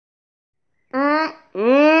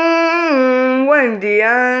Wendy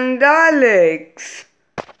and Alex.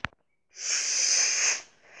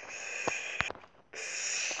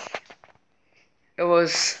 It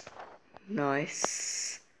was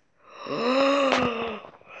nice.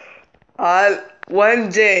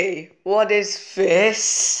 Wendy, what is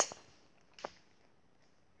this?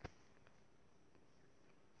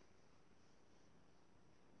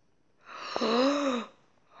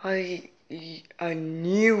 I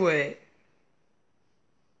knew it.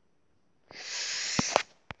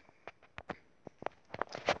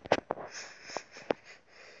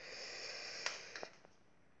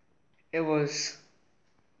 It was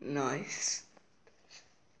nice.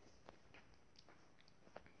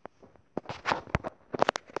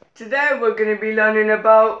 Today we're going to be learning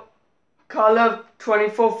about Color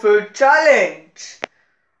 24 Food Challenge.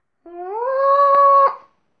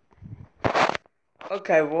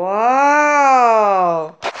 Okay,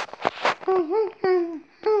 wow.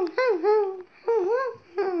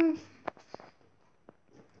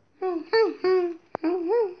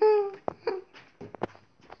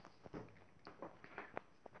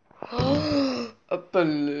 A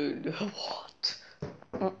balloon. What?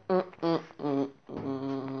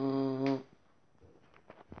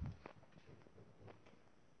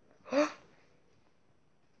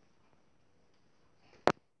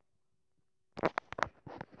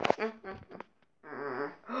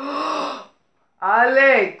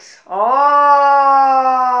 Alex! Oh!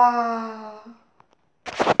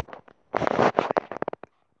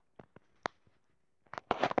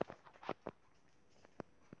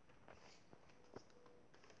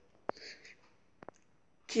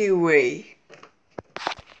 Kiwi.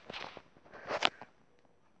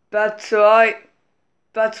 That's right.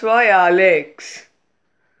 That's right, Alex.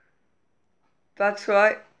 That's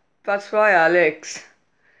right. That's right, Alex.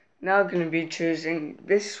 Now I'm going to be choosing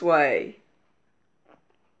this way.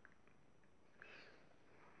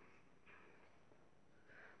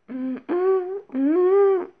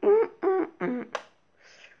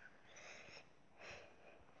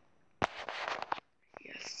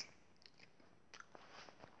 Yes.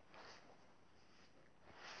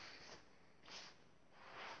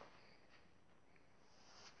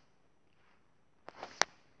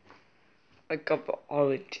 I got the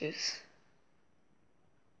oranges.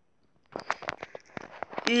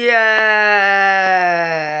 Yeah!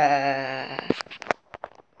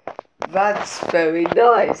 That's very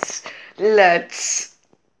nice. Let's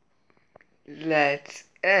eat.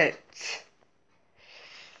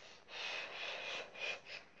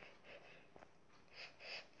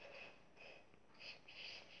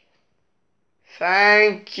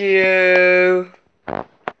 Thank you.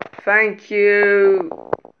 Thank you.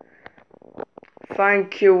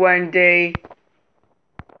 Thank you, Wendy.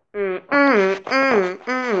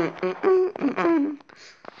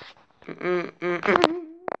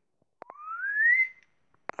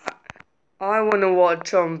 I wanna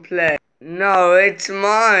watch on play. No, it's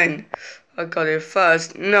mine. I got it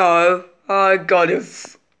first. No, I got it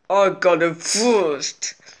first.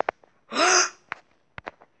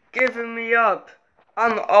 Giving me up.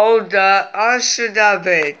 I'm older. I should have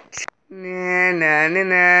it. Na na na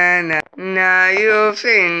na na. Now you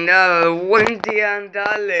think Wendy and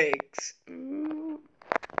Alex.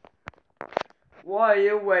 Why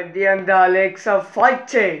you Wendy and Alex are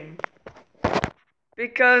fighting?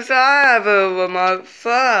 Because I have a remote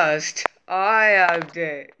first. I had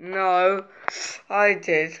it. No, I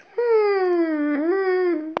did.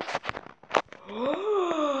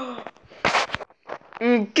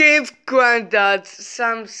 Give Grandad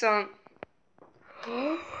Samsung.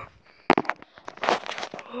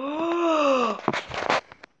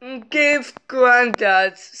 Give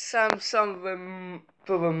Grandad Samsung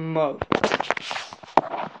the remote.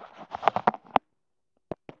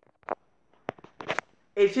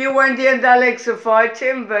 If you Wendy and Alex are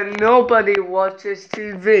fighting, then nobody watches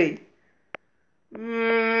TV.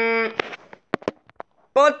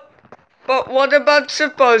 But what about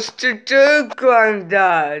supposed to do,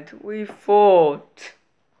 Grandad? We fought.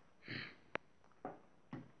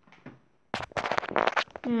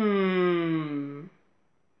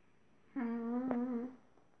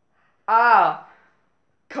 Ah,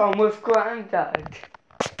 come with Grandad.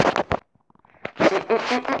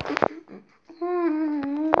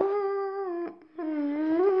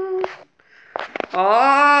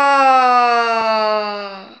 Ah.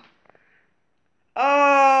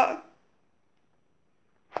 Ah.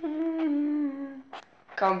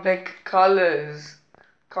 Come pick colors.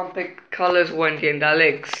 Come pick colors, Wendy and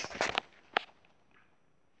Alex.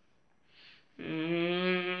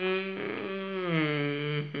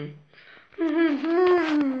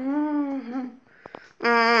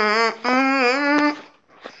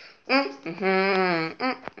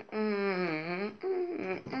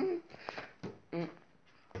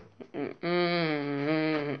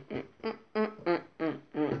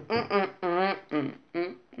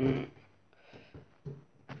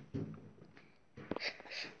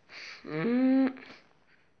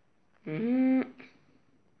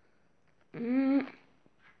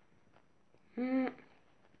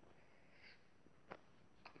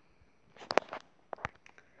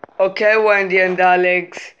 Okay, Wendy and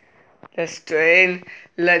Alex, let's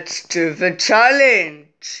do the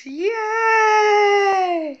challenge.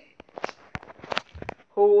 Yay!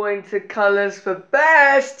 Who wins the colors the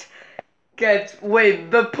best gets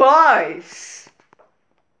win the prize.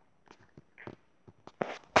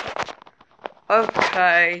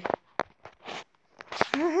 Okay.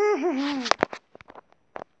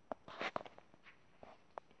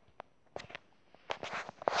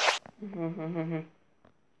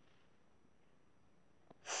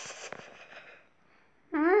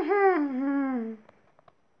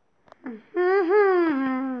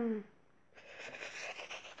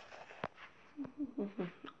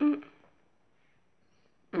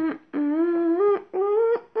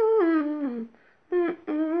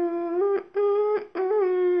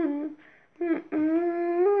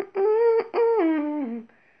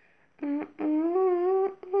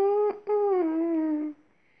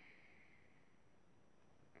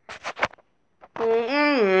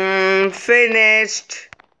 Finished.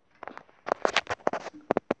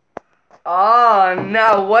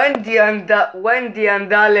 Now Wendy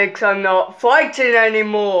and Alex are not fighting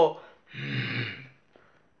anymore.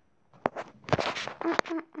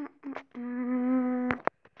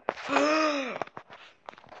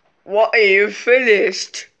 What, are you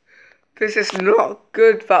finished? This is not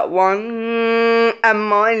good, that one. And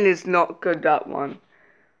mine is not good, that one.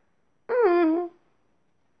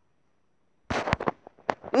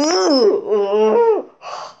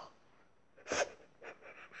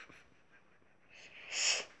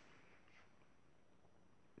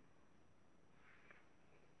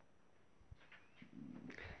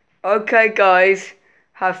 Okay, guys.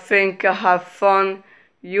 Have fun.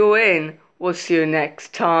 You in. We'll see you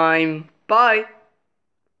next time. Bye.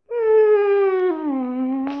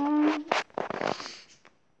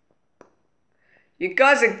 You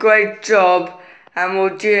guys a great job, and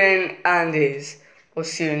we're doing Andy's. We'll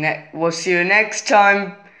see you next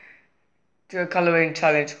time. Do a colouring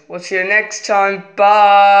challenge. We'll see you next time.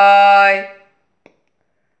 Bye.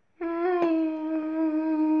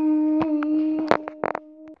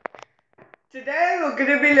 Today we're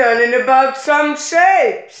going to be learning about some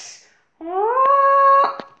shapes. Ooh,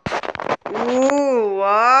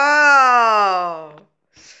 wow.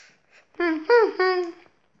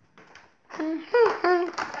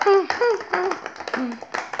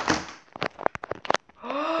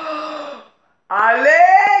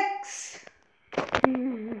 Alex!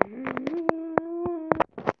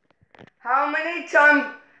 How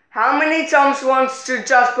many times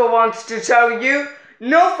Jasper wants to tell you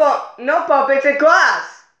no puppets in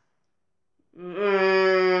class?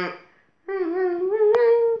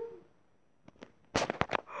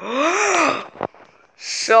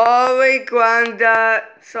 Sorry, Grandad.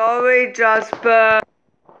 Sorry, Jasper.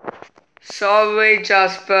 Sorry,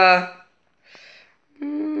 Jasper.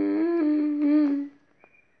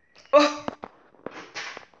 Oh.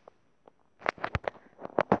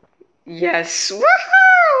 Yes.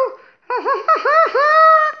 Woohoo!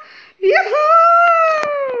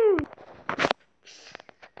 Yahoo!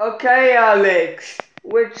 Okay, Alex.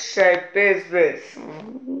 Which shape is this?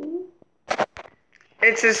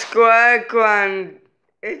 It's a square,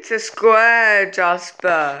 It's a square,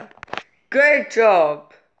 Jasper. Great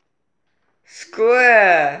job.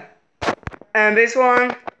 Square. And this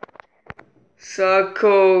one?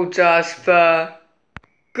 Circle, Jasper.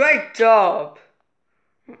 Great job.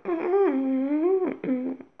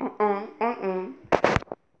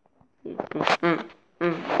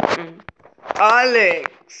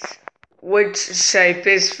 Alex, which shape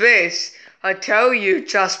is this? I tell you,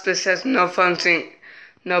 Jasper says no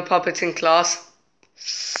puppets in class.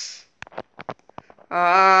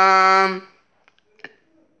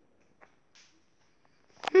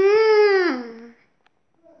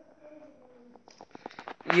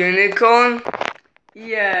 Unicorn?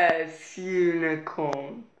 Yes,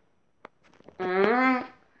 unicorn.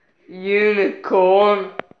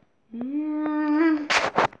 Unicorn.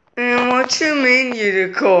 What you mean,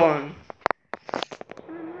 unicorn?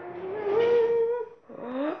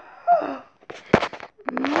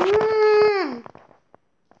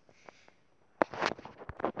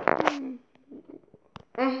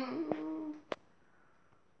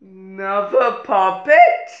 Another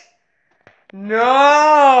puppet?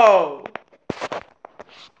 No!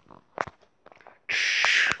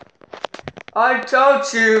 I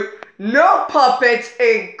told you, no puppets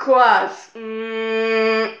in class.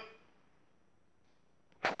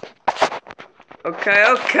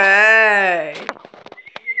 Okay.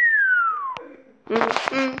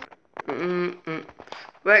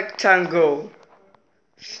 Rectangle.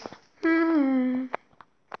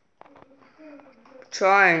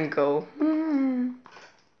 triangle.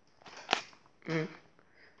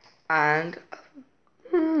 And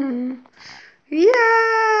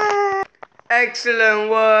yeah! Excellent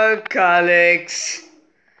work, Alex.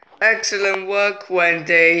 Excellent work,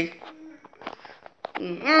 Wendy.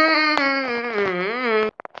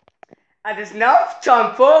 And it's now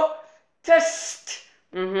time for test.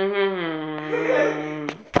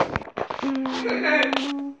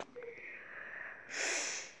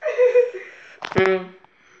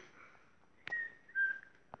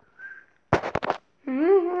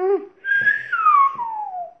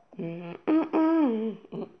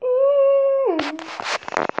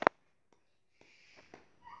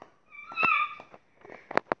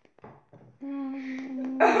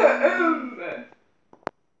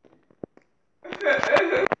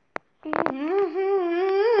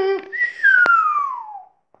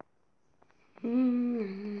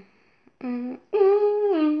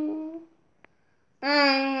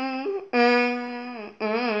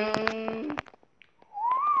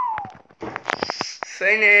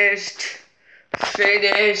 Finished.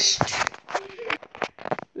 Finished.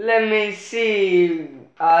 Let me see,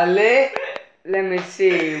 Ale. Let me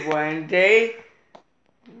see, Wendy.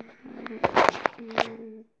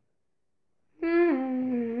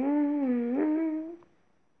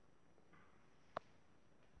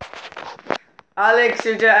 Alex,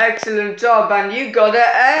 you did an excellent job and you got an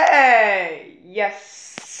A!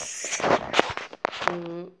 Yes!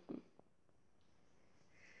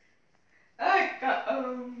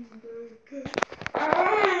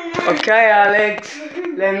 Okay, Alex,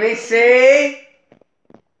 let me see.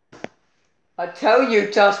 I tell you,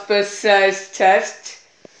 Jasper says test.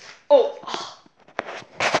 Oh!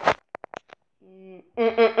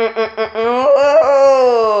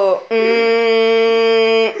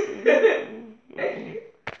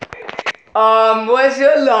 Where's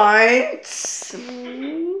your lines?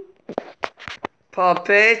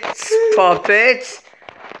 Puppets, puppets,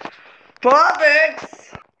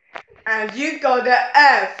 puppets! And you got the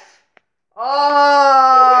F. Oh!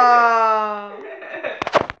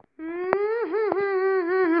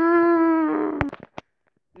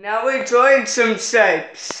 Now we're drawing some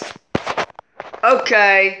shapes.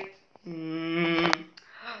 Okay.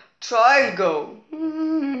 Triangle.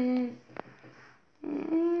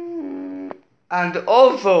 And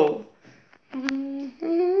oval.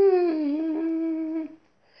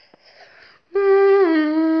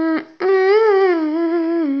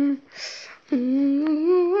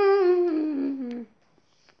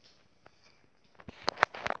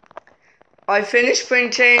 I finished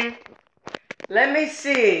printing. Let me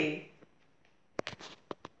see.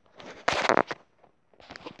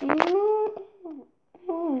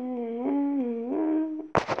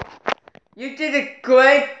 You did a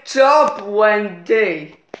great job,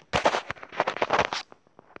 Wendy.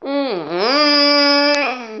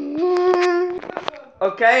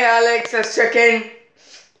 Okay, Alex, let's check in.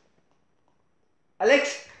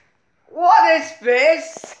 Alex, what is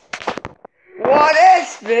this? What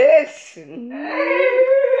is this?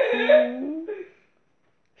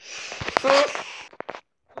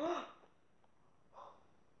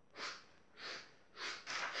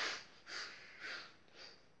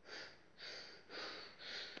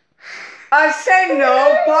 I say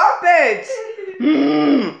no puppets.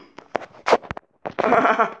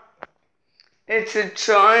 It's a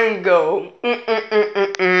triangle.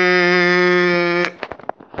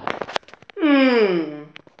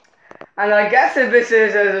 And I guess if this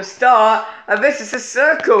is a star, and this is a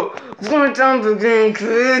circle, one time will be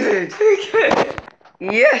included.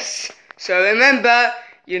 Yes. So remember,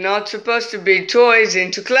 you're not supposed to be toys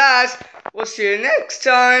into class. We'll see you next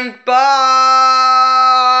time.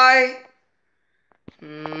 Bye.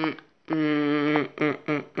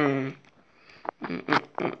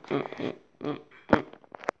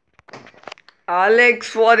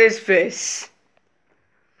 Alex, what is this?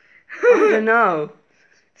 I don't know.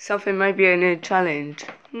 Something might be a new challenge.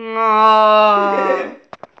 Oh.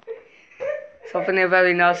 Something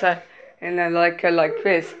very nice and then like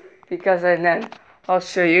this. Because and then I'll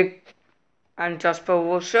show you and Jasper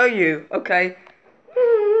will show you. Okay.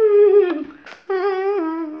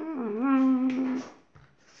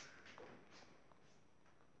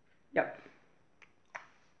 Yep.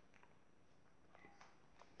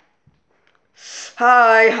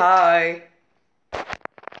 Hi.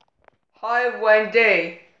 Hi,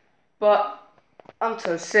 Wendy. But I'm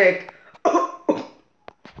so sick. I'm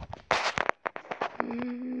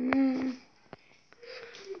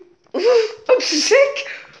so sick.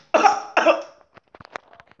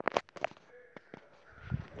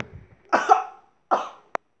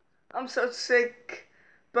 I'm so sick.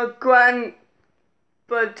 But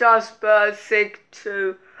but just sick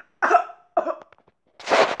too.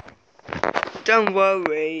 Don't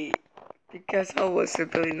worry, because I was a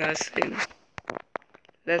very nice thing.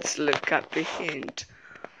 Let's look at the hint.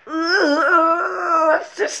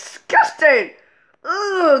 It's disgusting.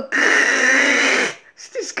 It's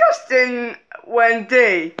disgusting,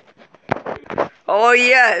 Wendy. Oh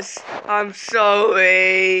yes, I'm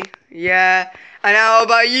sorry. Yeah, and how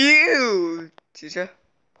about you, teacher?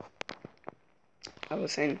 I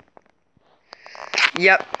was saying.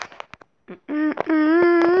 Yep.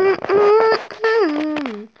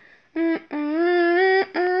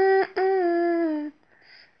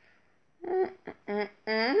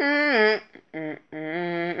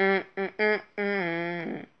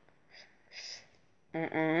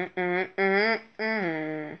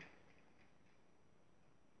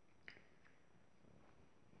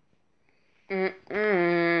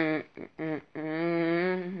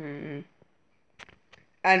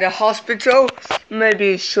 And a hospital,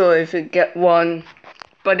 maybe sure if you get one.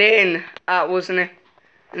 But then, I wasn't it?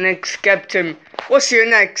 Next captain. What's your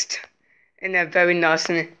next? In a very nice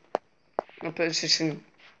position.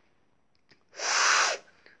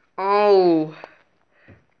 Oh,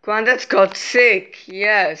 Granddad got sick,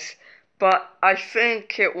 yes, but I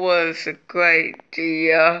think it was a great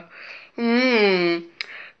idea.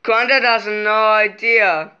 Granddad has no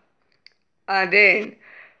idea.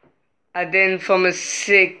 And then from his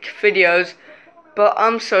sick videos, but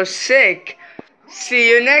I'm so sick. See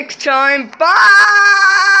you next time.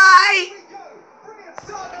 Bye!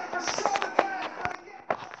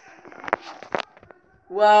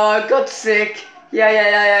 Well, I got sick.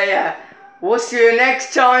 Yeah. We'll see you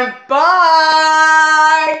next time.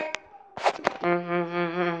 Bye!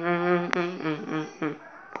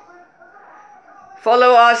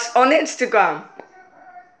 Follow us on Instagram.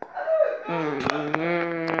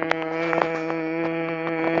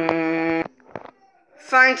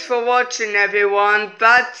 Thanks for watching, everyone.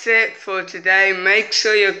 That's it for today. Make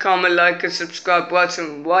sure you comment, like, and subscribe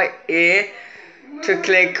button right here to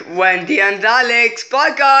click Wendy and Alex.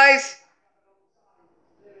 Bye, guys.